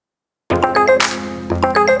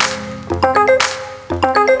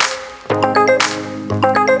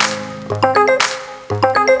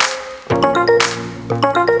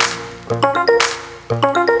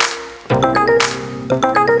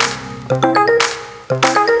Sorry,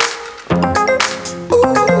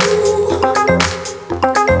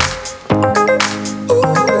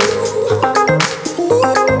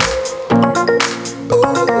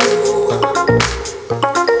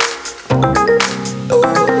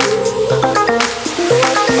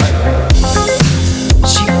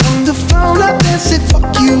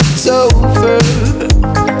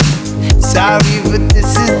 but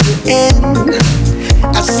this is the end.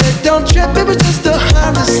 I said don't trip, it was just a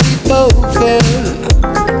harmless sleepover.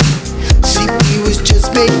 See, we was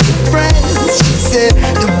just making friends. She said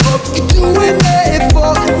the book you're doing at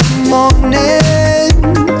 4 in the morning.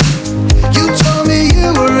 You told me you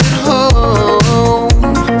were at home.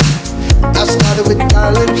 I started with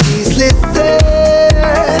darling, please listen.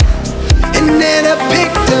 And then I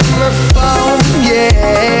picked up my phone,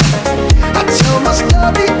 yeah. I tell my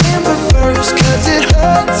story in reverse, cause it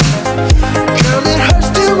hurts. Girl, it hurts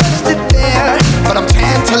too much to bear. But I'm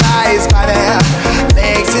tantalized by their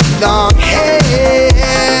legs and long hair.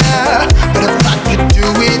 But if I could do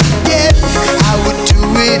it again, I would do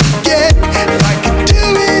it again. If I could do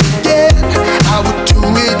it again, I would do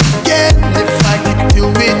it again. If I could do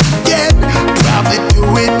it again, probably do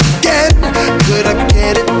it again. Could I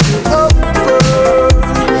get it over,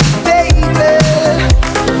 baby?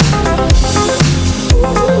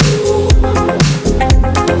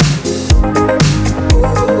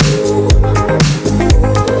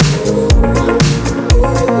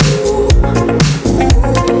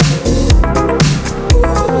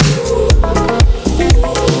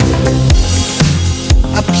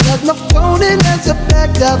 As I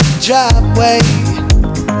backed out the driveway,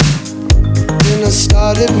 then I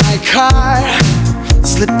started my car.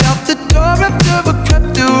 Slipped out the door after a cut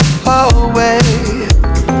through a hallway.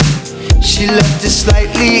 She left it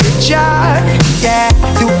slightly ajar, yeah.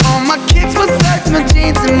 Threw on my kicks, besides my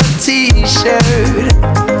jeans and my t-shirt.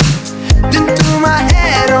 Then threw my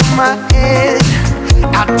head on my head.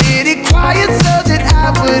 I did it quiet so that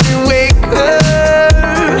I wouldn't wake her.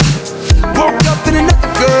 Woke up in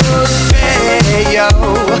another girl's bed, yo.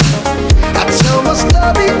 I tell my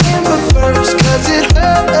story in reverse, cause it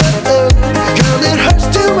hurts. Girl, it hurts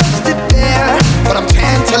too much to bear. But I'm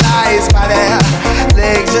tantalized by their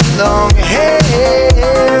legs and long hair.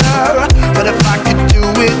 But if I could do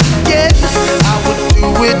it again, I would do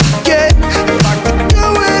it again. If I could do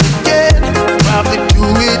it again, probably do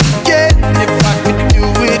it again. If I could do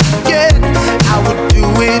it again, I would do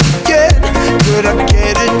it again. Could I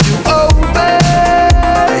get it to over?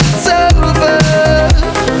 It's over.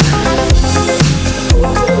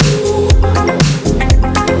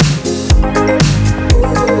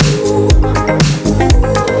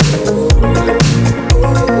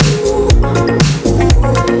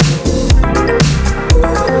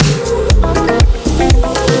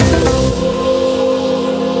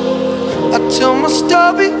 I tell my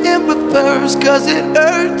story in reverse, cause it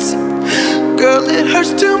hurts. Girl, it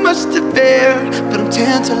hurts too much to bear. But I'm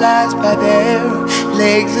tantalized by their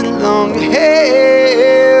legs and long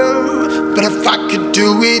hair. But if I could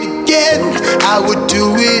do it again, I would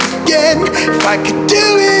do it again. If I could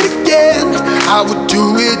do it again, I would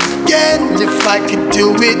do it again. If I could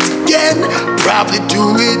do it again, probably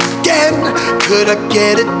do it again. Could I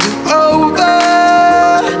get it to over,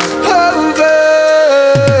 over?